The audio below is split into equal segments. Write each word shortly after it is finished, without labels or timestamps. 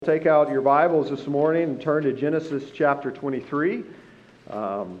Take out your Bibles this morning and turn to Genesis chapter 23.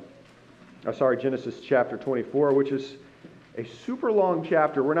 Genesis chapter 24, which is a super long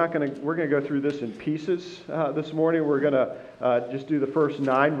chapter. We're going to go through this in pieces this morning. We're going to just do the first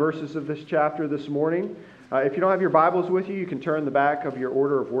 9 verses of this chapter this morning. If you don't have your Bibles with you, you can turn the back of your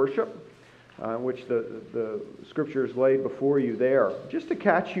order of worship, which the scripture is laid before you there. Just to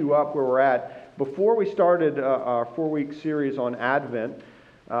catch you up where we're at, before we started our 4-week series on Advent,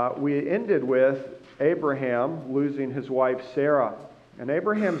 we ended with Abraham losing his wife Sarah. And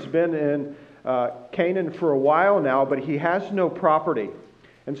Abraham's been in Canaan for a while now, but he has no property.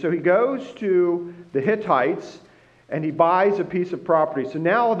 And so he goes to the Hittites and he buys a piece of property. So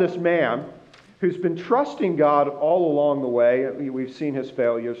now this man, who's been trusting God all along the way, we've seen his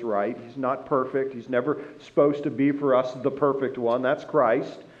failures, right? He's not perfect. He's never supposed to be for us the perfect one. That's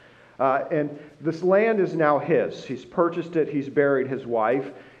Christ. And this land is now his. He's purchased it. He's buried his wife.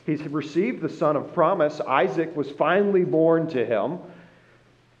 He's received the son of promise. Isaac was finally born to him.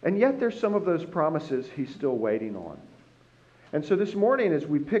 And yet there's some of those promises he's still waiting on. And so this morning as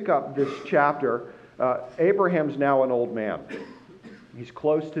we pick up this chapter, Abraham's now an old man. He's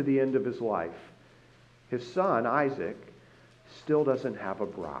close to the end of his life. His son, Isaac, still doesn't have a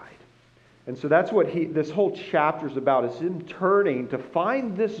bride. And so that's what this whole chapter is about, is him turning to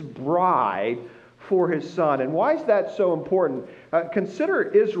find this bride for his son. And why is that so important? Consider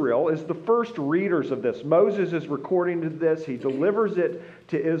Israel is the first readers of this. Moses is recording this. He delivers it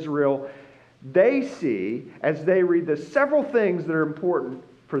to Israel. They see, as they read this, several things that are important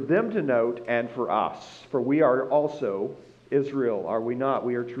for them to note and for us. For we are also Israel, are we not?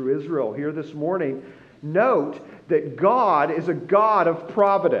 We are true Israel. Here this morning, note that God is a God of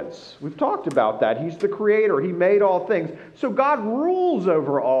providence. We've talked about that. He's the creator. He made all things. So God rules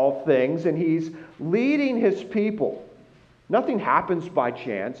over all things, and He's leading His people. Nothing happens by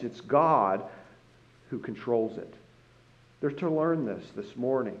chance. It's God who controls it. They're to learn this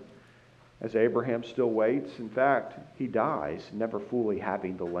morning. As Abraham still waits, in fact, he dies, never fully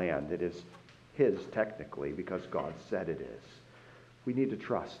having the land. It is his technically because God said it is. We need to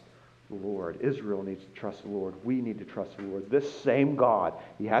trust the Lord. Israel needs to trust the Lord. We need to trust the Lord. This same God,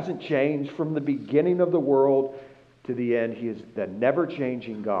 He hasn't changed from the beginning of the world to the end. He is the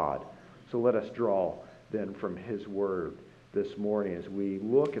never-changing God. So let us draw then from His Word this morning as we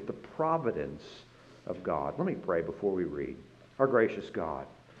look at the providence of God. Let me pray before we read. Our gracious God,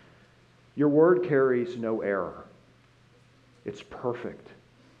 Your Word carries no error. It's perfect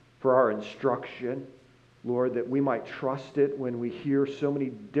for our instruction, Lord, that we might trust it when we hear so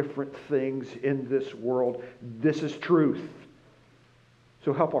many different things in this world. This is truth.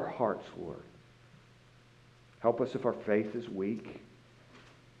 So help our hearts, Lord. Help us if our faith is weak,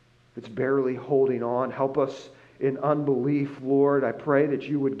 if it's barely holding on. Help us in unbelief, Lord. I pray that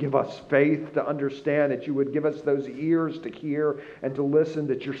You would give us faith to understand, that You would give us those ears to hear and to listen,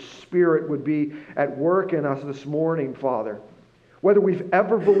 that Your Spirit would be at work in us this morning, Father. Whether we've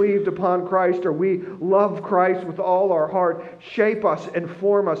ever believed upon Christ or we love Christ with all our heart, shape us and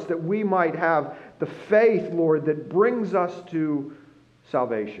form us that we might have the faith, Lord, that brings us to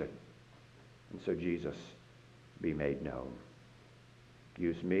salvation. And so, Jesus, be made known.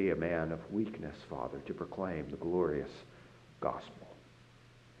 Use me, a man of weakness, Father, to proclaim the glorious gospel.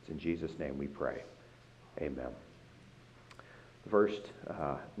 It's in Jesus' name we pray. Amen. The first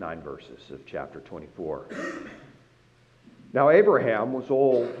 9 verses of chapter 24. Now Abraham was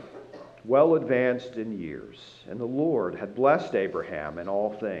old, well advanced in years, and the Lord had blessed Abraham in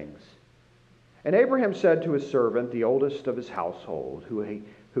all things. And Abraham said to his servant, the oldest of his household,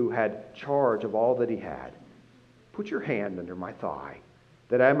 who had charge of all that he had, "Put your hand under my thigh,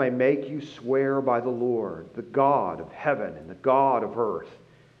 that I may make you swear by the Lord, the God of heaven and the God of earth,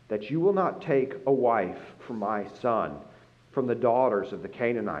 that you will not take a wife for my son from the daughters of the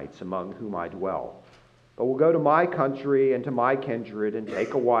Canaanites among whom I dwell, but will go to my country and to my kindred and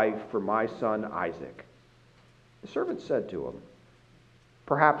take a wife for my son Isaac." The servant said to him,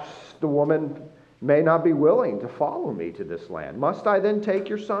 "Perhaps the woman may not be willing to follow me to this land. Must I then take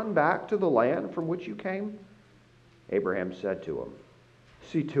your son back to the land from which you came?" Abraham said to him,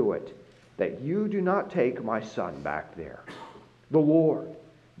 "See to it that you do not take my son back there. The Lord,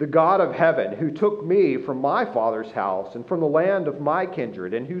 the God of heaven, who took me from my father's house and from the land of my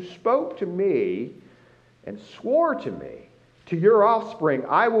kindred, and who spoke to me and swore to me, 'To your offspring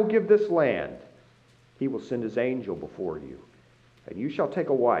I will give this land,' He will send His angel before you, and you shall take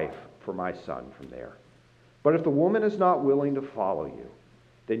a wife for my son from there. But if the woman is not willing to follow you,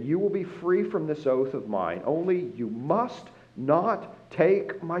 then you will be free from this oath of mine. Only you must not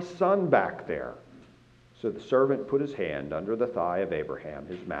take my son back there." So the servant put his hand under the thigh of Abraham,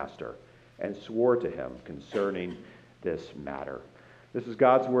 his master, and swore to him concerning this matter. This is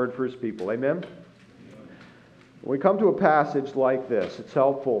God's word for his people. Amen? When we come to a passage like this, it's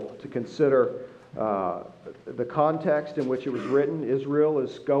helpful to consider the context in which it was written. Israel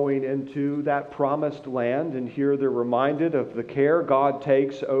is going into that promised land, and here they're reminded of the care God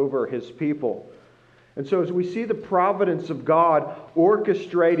takes over his people. And so as we see the providence of God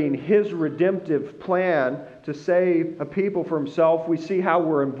orchestrating his redemptive plan to save a people for himself, we see how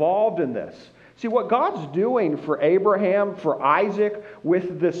we're involved in this. See, what God's doing for Abraham, for Isaac,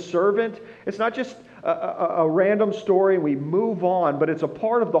 with this servant, it's not just a random story and we move on, but it's a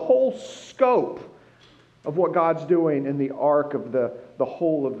part of the whole scope of what God's doing in the arc of the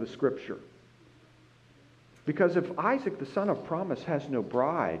whole of the Scripture. Because if Isaac, the son of promise, has no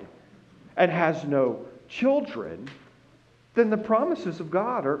bride and has no children, then the promises of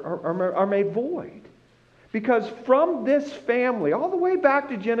God are made void. Because from this family, all the way back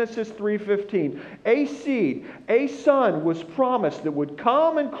to Genesis 3:15, a seed, a son was promised that would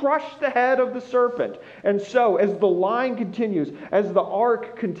come and crush the head of the serpent. And so, as the line continues, as the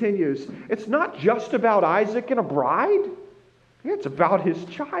arc continues, it's not just about Isaac and a bride. It's about his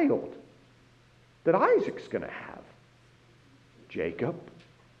child that Isaac's going to have, Jacob.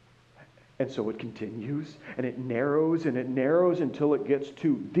 And so it continues, and it narrows until it gets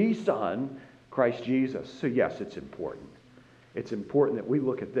to the Son, Christ Jesus. So yes, it's important. It's important that we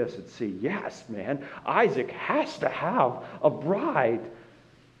look at this and see, yes, man, Isaac has to have a bride.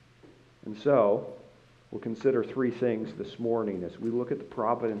 And so we'll consider three things this morning as we look at the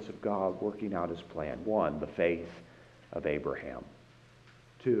providence of God working out his plan. One, the faith of Abraham.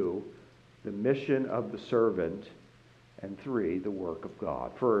 Two, the mission of the servant. And three, the work of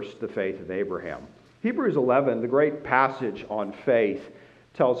God. First, the faith of Abraham. Hebrews 11, the great passage on faith,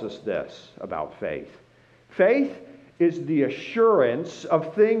 tells us this about faith. Faith is the assurance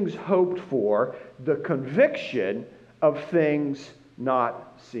of things hoped for, the conviction of things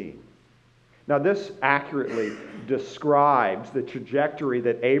not seen. Now, this accurately describes the trajectory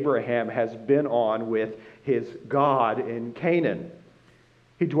that Abraham has been on with his God in Canaan.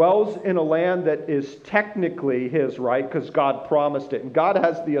 He dwells in a land that is technically his, right? Because God promised it. And God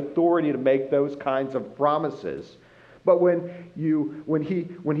has the authority to make those kinds of promises. But when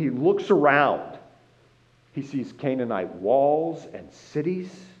he looks around, he sees Canaanite walls and cities,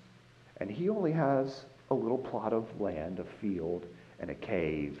 and he only has a little plot of land, a field, and a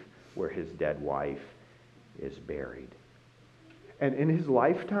cave where his dead wife is buried. And in his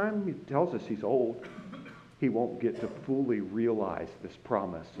lifetime, he tells us he's old. He won't get to fully realize this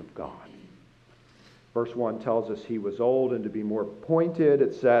promise of God. Verse 1 tells us he was old, and to be more pointed,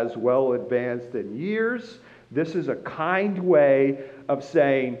 it says, well advanced in years. This is a kind way of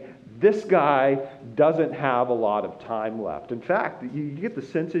saying this guy doesn't have a lot of time left. In fact, you get the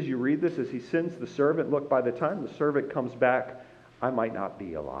sense as you read this, as he sends the servant, look, by the time the servant comes back, I might not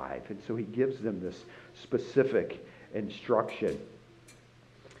be alive. And so he gives them this specific instruction.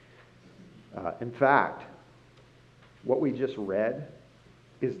 In fact, what we just read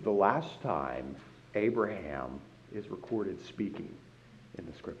is the last time Abraham is recorded speaking in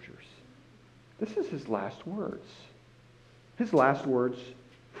the Scriptures. This is his last words. His last words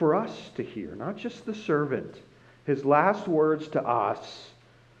for us to hear, not just the servant. His last words to us.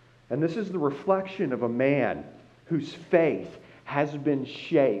 And this is the reflection of a man whose faith has been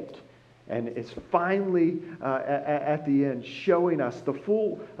shaped and is finally, at the end, showing us the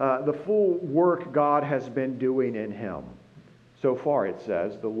full work God has been doing in him. So far, it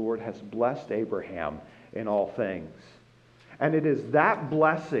says, the Lord has blessed Abraham in all things. And it is that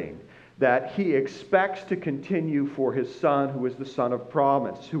blessing that he expects to continue for his son, who is the son of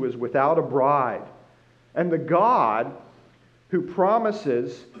promise, who is without a bride. And the God who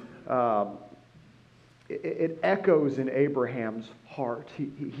promises, it echoes in Abraham's heart.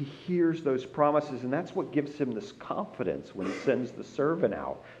 He hears those promises, and that's what gives him this confidence when he sends the servant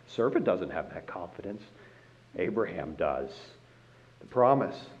out. The servant doesn't have that confidence. Abraham does. The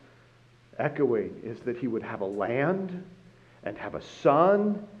promise, echoing, is that he would have a land and have a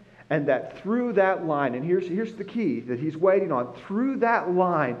son, and that through that line, and here's the key that he's waiting on, through that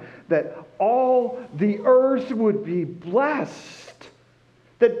line, that all the earth would be blessed.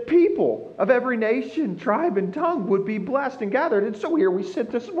 That people of every nation, tribe, and tongue would be blessed and gathered. And so here we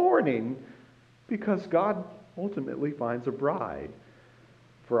sit this morning because God ultimately finds a bride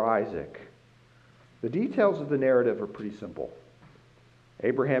for Isaac. The details of the narrative are pretty simple.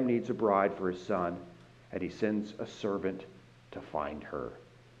 Abraham needs a bride for his son, and he sends a servant to find her.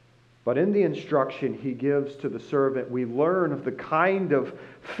 But in the instruction he gives to the servant, we learn of the kind of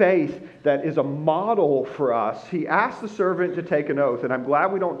faith that is a model for us. He asks the servant to take an oath, and I'm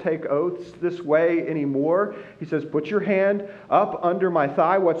glad we don't take oaths this way anymore. He says, put your hand up under my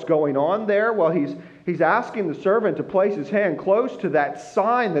thigh. What's going on there? Well, he's asking the servant to place his hand close to that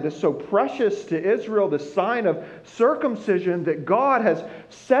sign that is so precious to Israel, the sign of circumcision that God has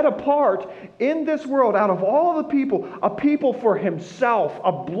set apart in this world out of all the people, a people for himself,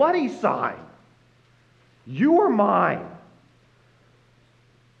 a bloody sign. You are mine.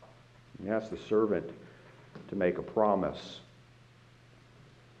 He asks the servant to make a promise.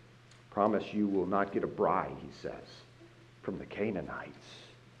 Promise you will not get a bride, he says, from the Canaanites,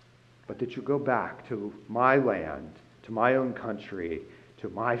 but that you go back to my land, to my own country, to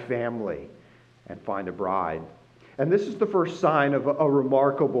my family, and find a bride. And this is the first sign of a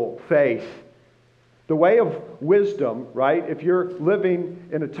remarkable faith. The way of wisdom, right? If you're living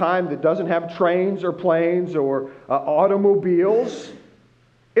in a time that doesn't have trains or planes or automobiles,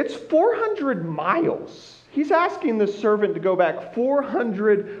 it's 400 miles. He's asking the servant to go back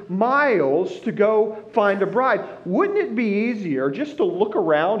 400 miles to go find a bride. Wouldn't it be easier just to look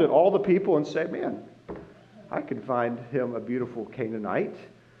around at all the people and say, man, I can find him a beautiful Canaanite.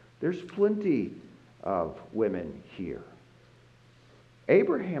 There's plenty of women here.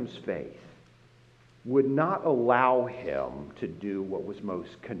 Abraham's faith would not allow him to do what was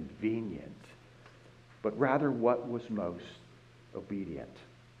most convenient, but rather what was most obedient.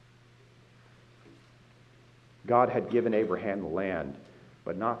 God had given Abraham the land,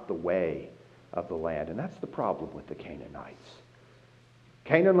 but not the way of the land. And that's the problem with the Canaanites.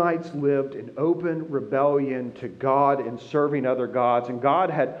 Canaanites lived in open rebellion to God and serving other gods. And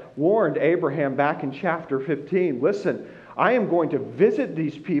God had warned Abraham back in chapter 15, listen, I am going to visit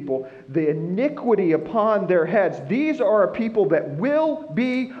these people, the iniquity upon their heads. These are a people that will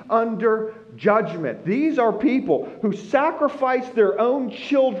be under judgment. These are people who sacrifice their own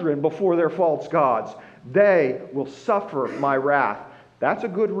children before their false gods. They will suffer my wrath. That's a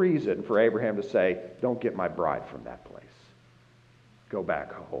good reason for Abraham to say, don't get my bride from that place. Go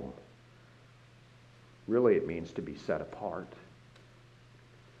back home. Really, it means to be set apart.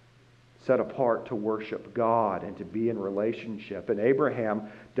 Set apart to worship God and to be in relationship. And Abraham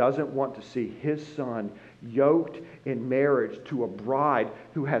doesn't want to see his son yoked in marriage to a bride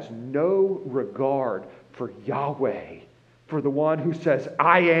who has no regard for Yahweh, for the one who says,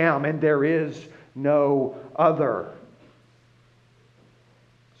 I am, and there is no other.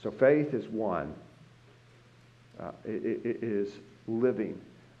 So faith is one. It is living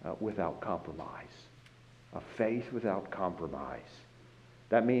without compromise. A faith without compromise.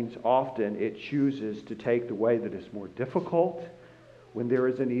 That means often it chooses to take the way that is more difficult when there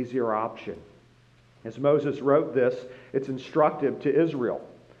is an easier option. As Moses wrote this, it's instructive to Israel.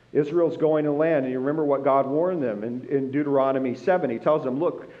 Israel's going to land, and you remember what God warned them in Deuteronomy 7. He tells them,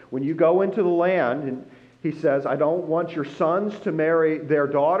 look, when you go into the land, and he says, I don't want your sons to marry their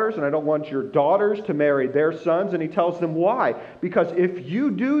daughters, and I don't want your daughters to marry their sons. And he tells them why. Because if you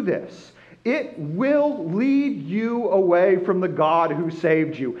do this, it will lead you away from the God who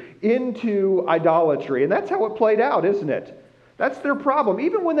saved you into idolatry. And that's how it played out, isn't it? That's their problem.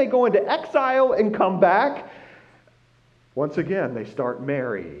 Even when they go into exile and come back, once again, they start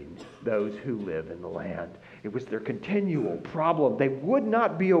marrying those who live in the land. It was their continual problem. They would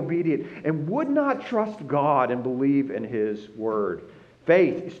not be obedient and would not trust God and believe in His word.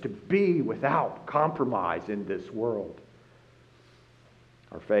 Faith is to be without compromise in this world.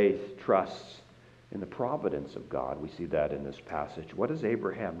 Our faith trusts in the providence of God. We see that in this passage. What does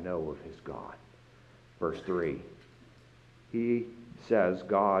Abraham know of his God? Verse 3. He says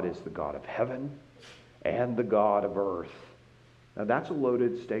God is the God of heaven and the God of earth. Now that's a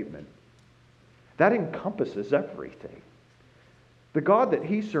loaded statement. That encompasses everything. The God that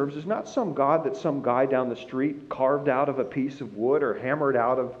he serves is not some God that some guy down the street carved out of a piece of wood or hammered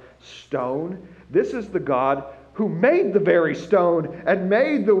out of stone. This is the God who made the very stone and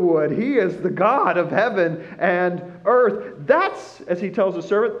made the wood. He is the God of heaven and earth. That's, as he tells the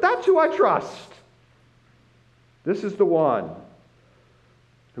servant, that's who I trust. This is the one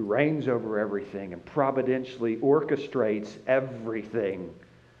who reigns over everything and providentially orchestrates everything.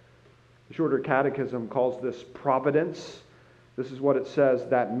 The Shorter Catechism calls this providence. This is what it says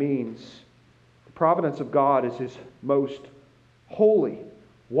that means. The providence of God is His most holy,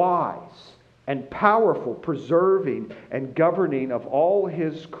 wise, and powerful preserving and governing of all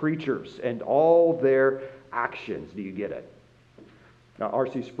His creatures and all their actions. Do you get it? Now,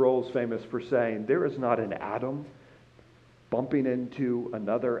 R.C. Sproul is famous for saying, there is not an atom bumping into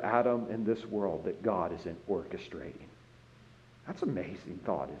another atom in this world that God isn't orchestrating. That's an amazing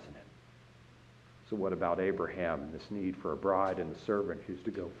thought, isn't it? So what about Abraham and this need for a bride and a servant who's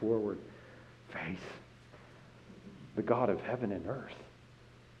to go forward? Faith. The God of heaven and earth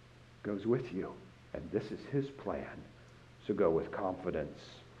goes with you, and this is his plan. So go with confidence.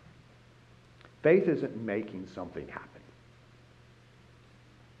 Faith isn't making something happen.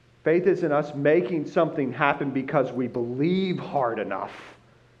 Faith isn't us making something happen because we believe hard enough.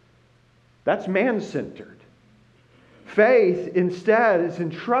 That's man-centered. Faith, instead, is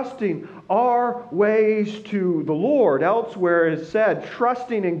entrusting our ways to the Lord. Elsewhere it is said,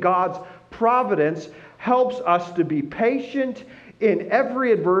 trusting in God's providence helps us to be patient in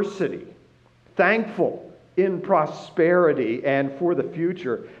every adversity, thankful in prosperity, and for the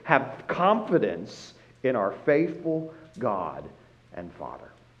future, have confidence in our faithful God and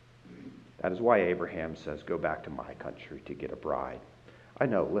Father. That is why Abraham says, go back to my country to get a bride. I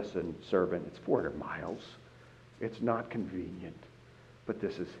know, listen, servant, it's 400 miles. It's not convenient, but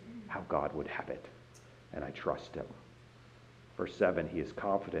this is how God would have it, and I trust him. Verse 7, he is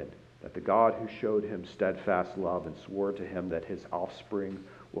confident that the God who showed him steadfast love and swore to him that his offspring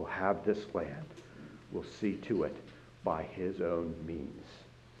will have this land will see to it by his own means.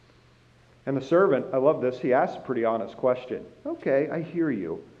 And the servant, I love this, he asks a pretty honest question. Okay, I hear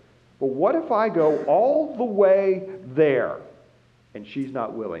you. But what if I go all the way there and she's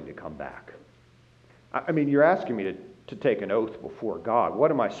not willing to come back? I mean, you're asking me to take an oath before God.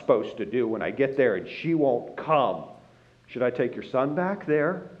 What am I supposed to do when I get there and she won't come? Should I take your son back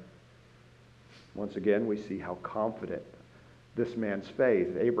there? Once again, we see how confident this man's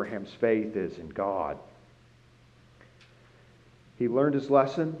faith, Abraham's faith, is in God. He learned his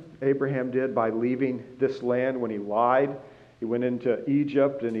lesson, Abraham did, by leaving this land when he lied. He went into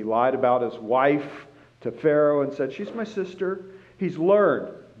Egypt and he lied about his wife to Pharaoh and said, she's my sister. He's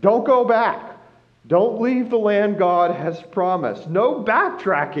learned, don't go back. Don't leave the land God has promised. No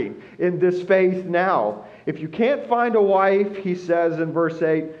backtracking in this faith now. If you can't find a wife, he says in verse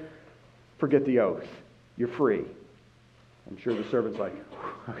 8, forget the oath. You're free. I'm sure the servant's like,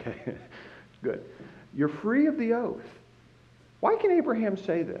 okay, good. You're free of the oath. Why can Abraham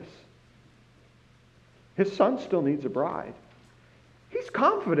say this? His son still needs a bride. He's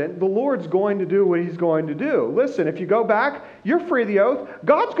confident the Lord's going to do what he's going to do. Listen, if you go back, you're free of the oath.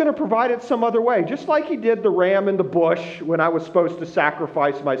 God's going to provide it some other way. Just like he did the ram in the bush when I was supposed to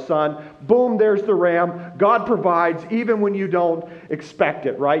sacrifice my son. Boom, there's the ram. God provides even when you don't expect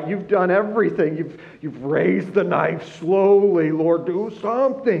it, right? You've done everything. You've raised the knife slowly. Lord, do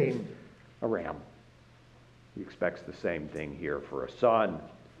something. A ram. He expects the same thing here for a son.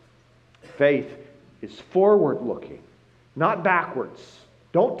 Faith is forward-looking. Not backwards.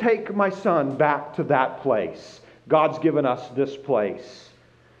 Don't take my son back to that place. God's given us this place.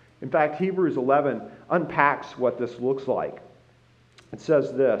 In fact, Hebrews 11 unpacks what this looks like. It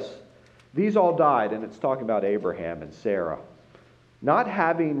says this, these all died, and it's talking about Abraham and Sarah, not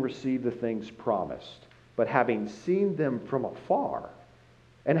having received the things promised, but having seen them from afar,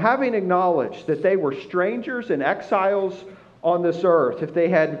 and having acknowledged that they were strangers and exiles on this earth. If they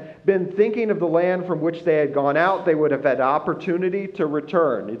had been thinking of the land from which they had gone out, they would have had opportunity to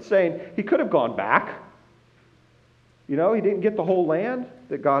return. It's saying he could have gone back. You know, he didn't get the whole land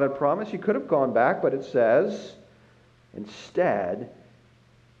that God had promised. He could have gone back, but it says, instead,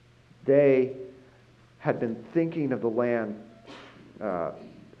 they had been thinking of the land.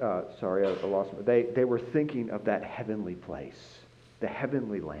 Sorry, I lost my. They were thinking of that heavenly place, the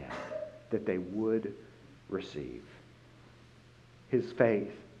heavenly land that they would receive. His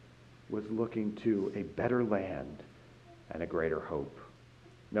faith was looking to a better land and a greater hope.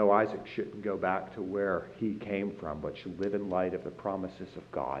 No, Isaac shouldn't go back to where he came from, but should live in light of the promises of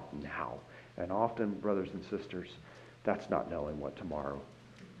God now. And often, brothers and sisters, that's not knowing what tomorrow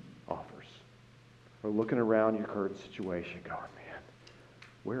offers. We're looking around your current situation going, man,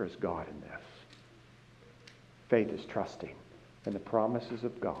 where is God in this? Faith is trusting in the promises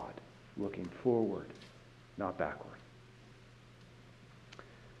of God, looking forward, not backward.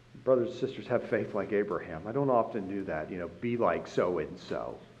 Brothers and sisters, have faith like Abraham. I don't often do that, be like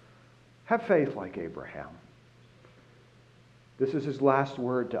so-and-so. Have faith like Abraham. This is his last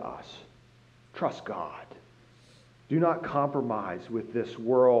word to us. Trust God. Do not compromise with this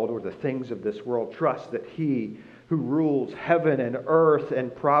world or the things of this world. Trust that he who rules heaven and earth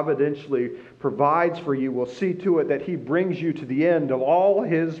and providentially provides for you will see to it that he brings you to the end of all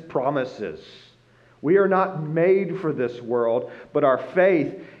his promises. We are not made for this world, but our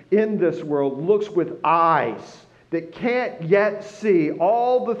faith in this world looks with eyes that can't yet see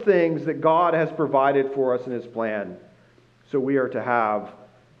all the things that God has provided for us in his plan. So we are to have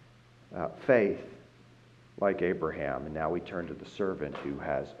faith like Abraham. And now we turn to the servant who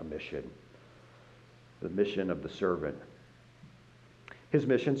has a mission. the mission of the servant. His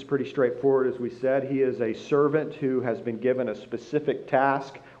mission is pretty straightforward, as we said. He is a servant who has been given a specific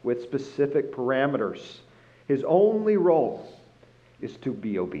task with specific parameters. His only role is to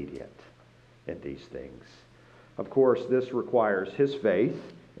be obedient in these things. Of course, this requires his faith,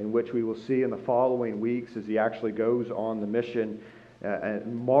 in which we will see in the following weeks as he actually goes on the mission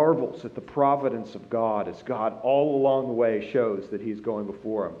and marvels at the providence of God, as God all along the way shows that he's going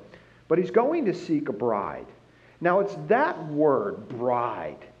before him. But he's going to seek a bride. Now, it's that word,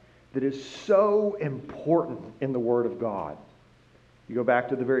 bride, that is so important in the Word of God. You go back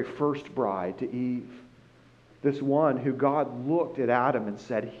to the very first bride, to Eve. This one who God looked at Adam and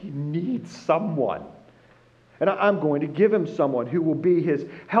said, he needs someone. And I'm going to give him someone who will be his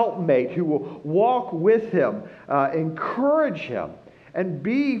helpmate, who will walk with him, encourage him, and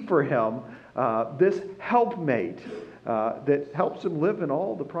be for him this helpmate that helps him live in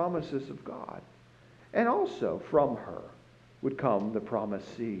all the promises of God. And also from her would come the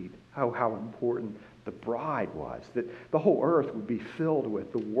promised seed. How important the bride was, that the whole earth would be filled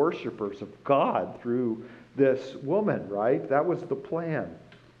with the worshipers of God through this woman, right? That was the plan.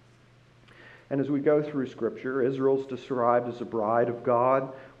 And as we go through Scripture, Israel's described as a bride of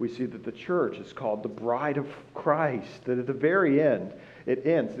God. We see that the church is called the bride of Christ. That at the very end, it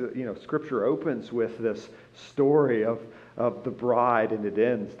ends. Scripture opens with this story of the bride, and it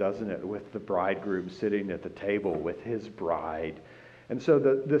ends, doesn't it, with the bridegroom sitting at the table with his bride. And so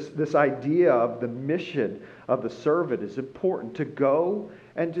this idea of the mission of the servant is important, to go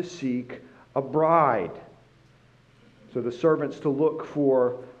and to seek a bride. So the servant's to look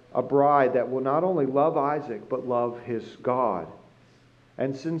for a bride that will not only love Isaac, but love his God.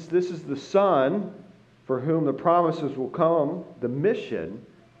 And since this is the son for whom the promises will come, the mission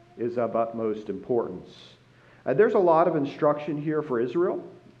is of utmost importance. There's a lot of instruction here for Israel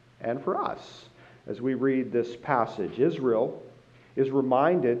and for us. As we read this passage, Israel is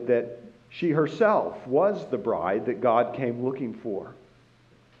reminded that she herself was the bride that God came looking for.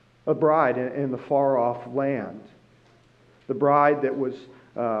 A bride in the far-off land. The bride that was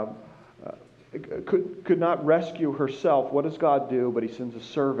could not rescue herself. What does God do? But he sends a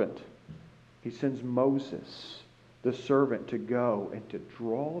servant. He sends Moses, the servant, to go and to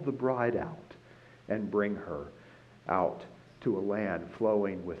draw the bride out and bring her out to a land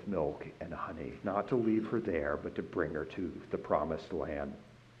flowing with milk and honey. Not to leave her there, but to bring her to the promised land.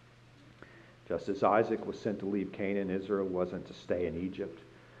 Just as Isaac was sent to leave Canaan, Israel wasn't to stay in Egypt.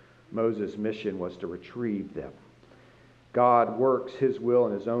 Moses' mission was to retrieve them. God works his will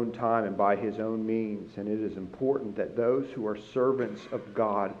in his own time and by his own means, and it is important that those who are servants of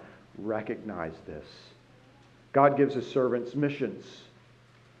God recognize this. God gives his servants missions.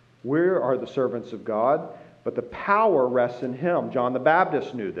 We are the servants of God, but the power rests in him. John the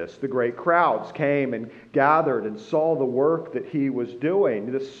Baptist knew this. The great crowds came and gathered and saw the work that he was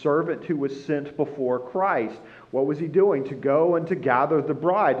doing. This servant who was sent before Christ, what was he doing? To go and to gather the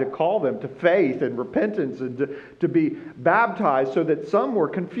bride, to call them to faith and repentance, and to be baptized, so that some were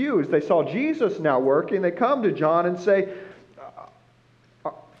confused. They saw Jesus now working. They come to John and say,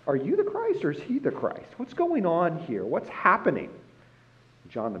 are you the Christ, or is he the Christ? What's going on here? What's happening?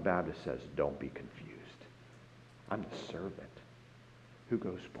 John the Baptist says, don't be confused. I'm the servant who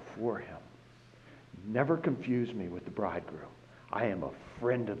goes before him. Never confuse me with the bridegroom. I am a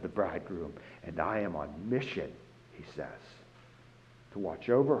friend of the bridegroom, and I am on mission, he says, to watch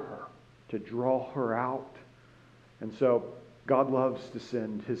over her, to draw her out. And so God loves to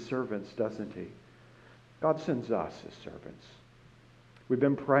send his servants, doesn't he? God sends us as servants. We've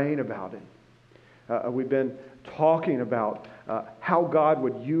been praying about it. We've been talking about how God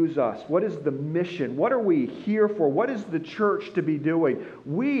would use us. What is the mission? What are we here for? What is the church to be doing?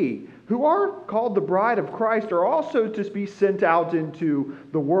 We, who are called the bride of Christ, are also to be sent out into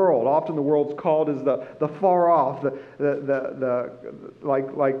the world. Often the world's called as the far off, the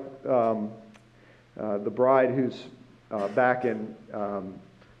bride who's back in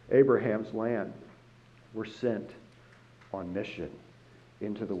Abraham's land. We're sent on mission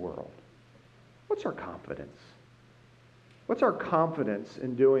into the world. What's our confidence? What's our confidence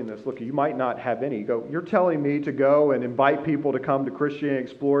in doing this? Look, you might not have any. You're telling me to go and invite people to come to Christianity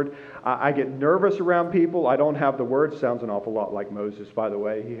Explored. I get nervous around people. I don't have the words. Sounds an awful lot like Moses, by the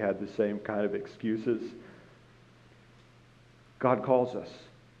way. He had the same kind of excuses. God calls us.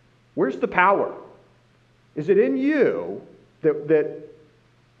 Where's the power? Is it in you that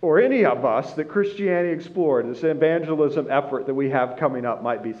or any of us, that Christianity Explored, this evangelism effort that we have coming up,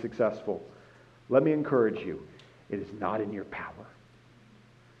 might be successful? Let me encourage you. It is not in your power.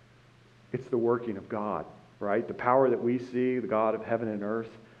 It's the working of God, right? The power that we see, the God of heaven and earth.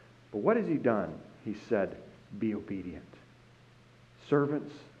 But what has he done? he said, be obedient.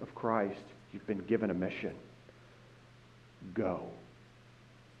 Servants of Christ, you've been given a mission. Go.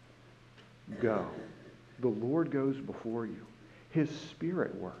 Go. The Lord goes before you. His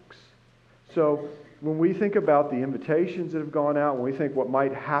Spirit works. So when we think about the invitations that have gone out, when we think what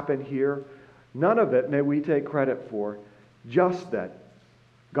might happen here, none of it may we take credit for, just that,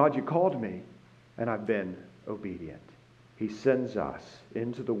 God, you called me, and I've been obedient. He sends us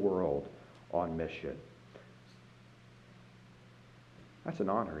into the world on mission. That's an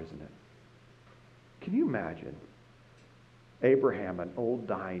honor, isn't it? Can you imagine Abraham, an old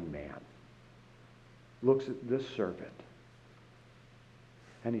dying man, looks at this servant,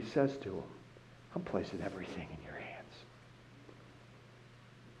 and he says to him, I'm placing everything in your hands.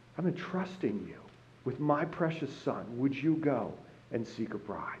 I'm entrusting you with my precious son. Would you go and seek a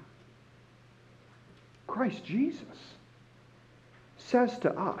bride? Christ Jesus says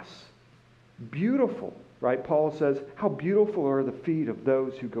to us, beautiful, right? Paul says, how beautiful are the feet of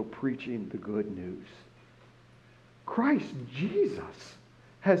those who go preaching the good news. Christ Jesus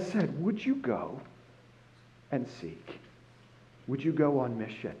has said, would you go and seek? Would you go on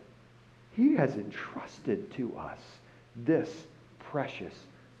mission? He has entrusted to us this precious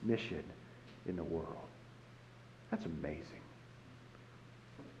mission in the world. That's amazing.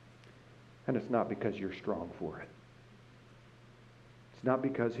 And it's not because you're strong for it. It's not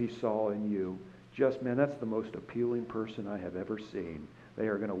because he saw in you just, man, that's the most appealing person I have ever seen. They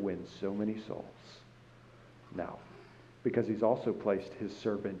are going to win so many souls. No, because he's also placed his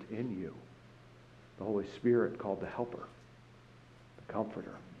servant in you, the Holy Spirit, called the Helper, the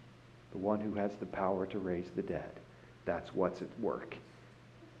Comforter, the one who has the power to raise the dead. That's what's at work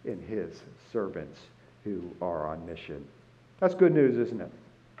in his servants who are on mission. That's good news, isn't it?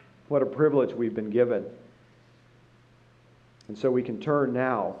 What a privilege we've been given. And so we can turn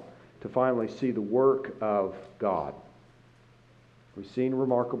now to finally see the work of God. We've seen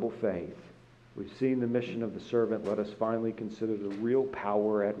remarkable faith. We've seen the mission of the servant. Let us finally consider the real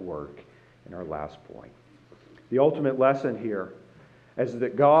power at work in our last point. The ultimate lesson here is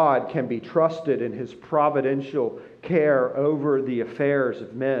that God can be trusted in his providential care over the affairs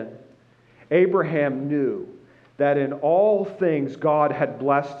of men. Abraham knew that in all things God had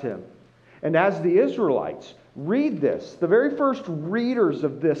blessed him. And as the Israelites read this, the very first readers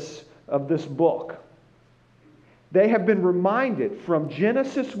of this book, they have been reminded from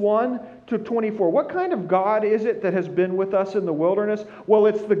Genesis 1 to 24. What kind of God is it that has been with us in the wilderness? Well,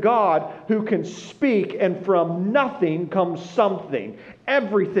 it's the God who can speak, and from nothing comes something.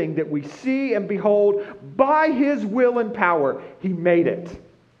 Everything that we see and behold, by his will and power, he made it.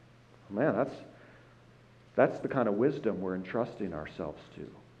 Man, that's the kind of wisdom we're entrusting ourselves to.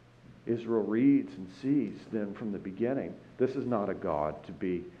 Israel reads and sees then from the beginning, this is not a God to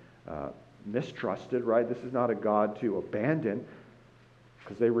be mistrusted, right? This is not a God to abandon,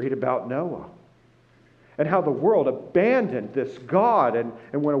 because they read about Noah and how the world abandoned this God and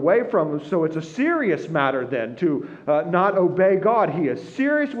went away from him. So it's a serious matter then to not obey God. He is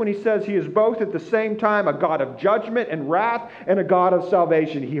serious when he says he is both at the same time a God of judgment and wrath and a God of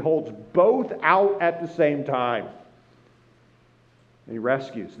salvation. He holds both out at the same time. And he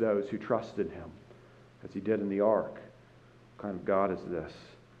rescues those who trust in him, as he did in the ark. What kind of God is this?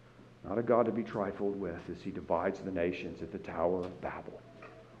 Not a God to be trifled with as he divides the nations at the Tower of Babel.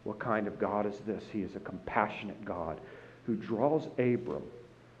 What kind of God is this? He is a compassionate God who draws Abram,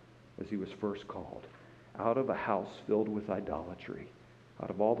 as he was first called, out of a house filled with idolatry, out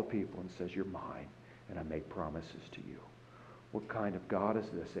of all the people, and says, you're mine, and I make promises to you. What kind of God is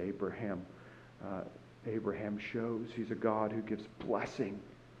this? Abraham shows he's a God who gives blessing.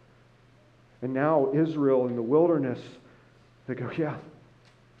 And now Israel in the wilderness, they go, yeah,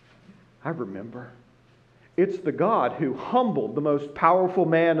 I remember. It's the God who humbled the most powerful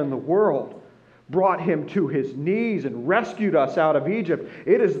man in the world, brought him to his knees and rescued us out of Egypt.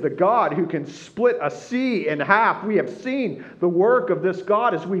 It is the God who can split a sea in half. We have seen the work of this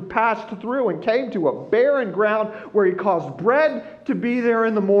God as we passed through and came to a barren ground where he caused bread to be there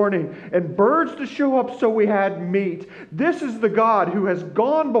in the morning and birds to show up so we had meat. This is the God who has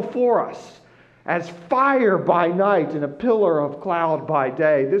gone before us as fire by night and a pillar of cloud by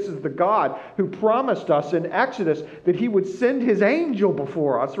day. This is the God who promised us in Exodus that he would send his angel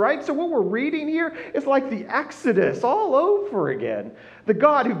before us, right? So what we're reading here is like the Exodus all over again. The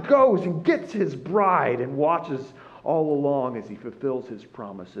God who goes and gets his bride and watches all along as he fulfills his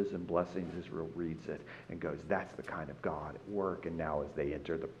promises and blessings. Israel reads it and goes, that's the kind of God at work. And now as they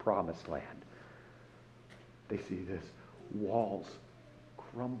enter the promised land, they see this walls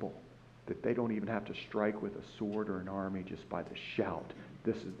crumble, that they don't even have to strike with a sword or an army, just by the shout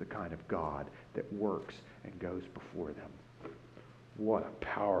This is the kind of God that works and goes before them. What a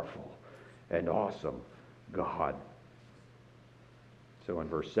powerful and awesome God. So in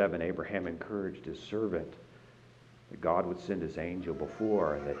verse 7, Abraham encouraged his servant that God would send his angel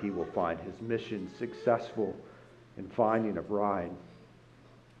before and that he will find his mission successful in finding a bride.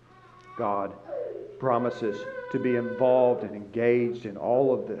 God promises to be involved and engaged in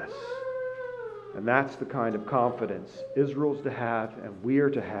all of this. And that's the kind of confidence Israel's to have and we are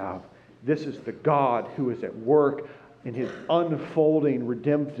to have. This is the God who is at work in his unfolding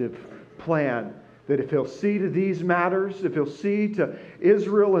redemptive plan. That if he'll see to these matters, if he'll see to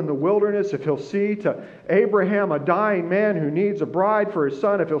Israel in the wilderness, if he'll see to Abraham, a dying man who needs a bride for his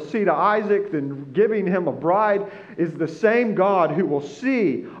son, if he'll see to Isaac, then giving him a bride is the same God who will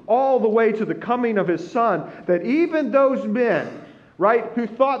see all the way to the coming of his son, that even those men, right, who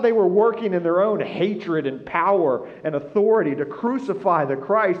thought they were working in their own hatred and power and authority to crucify the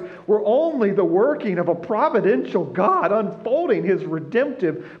Christ, were only the working of a providential God unfolding his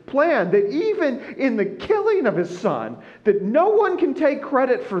redemptive plan. That even in the killing of his son, that no one can take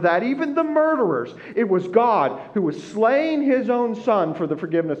credit for that, even the murderers. It was God who was slaying his own son for the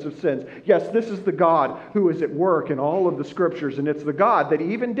forgiveness of sins. Yes, this is the God who is at work in all of the scriptures, and it's the God that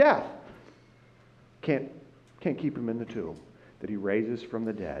even death can't keep him in the tomb, that he raises from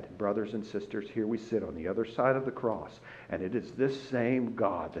the dead. Brothers and sisters, here we sit on the other side of the cross, and it is this same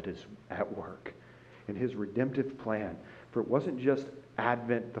God that is at work in his redemptive plan. For it wasn't just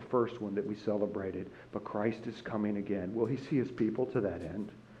Advent, the first one that we celebrated, but Christ is coming again. Will he see his people to that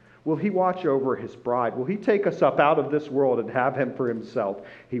end? Will he watch over his bride? Will he take us up out of this world and have him for himself?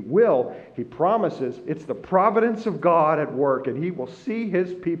 He will. He promises. It's the providence of God at work, and he will see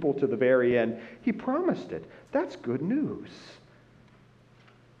his people to the very end. He promised it. That's good news.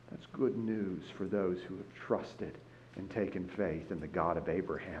 That's good news for those who have trusted and taken faith in the God of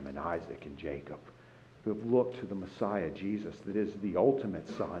Abraham and Isaac and Jacob, who have looked to the Messiah, Jesus, that is the ultimate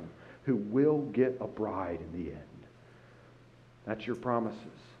Son, who will get a bride in the end. That's your promises.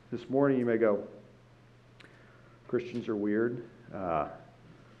 This morning you may go, Christians are weird. I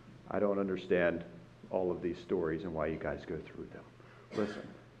don't understand all of these stories and why you guys go through them. Listen,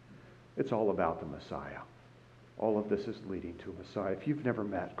 it's all about the Messiah. All of this is leading to a Messiah. If you've never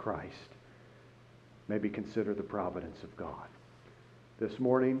met Christ, maybe consider the providence of God. This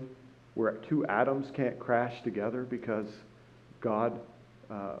morning, where two atoms can't crash together because God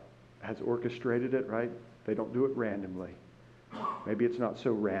has orchestrated it, right? They don't do it randomly. Maybe it's not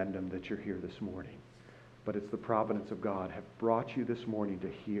so random that you're here this morning, but it's the providence of God have brought you this morning to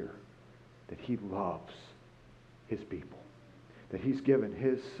hear that he loves his people, that he's given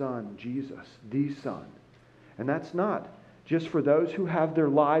his Son, Jesus, the Son. And that's not just for those who have their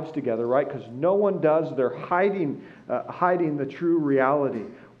lives together, right? Because no one does. They're hiding the true reality.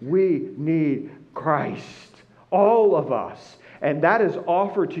 We need Christ, all of us. And that is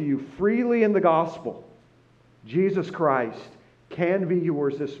offered to you freely in the gospel. Jesus Christ can be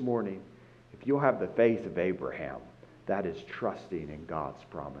yours this morning if you'll have the faith of Abraham. That is trusting in God's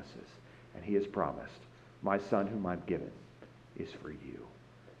promises. And he has promised, my Son whom I've given is for you.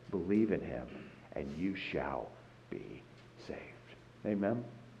 Believe in him, and you shall be saved. Amen?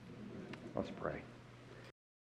 Let's pray.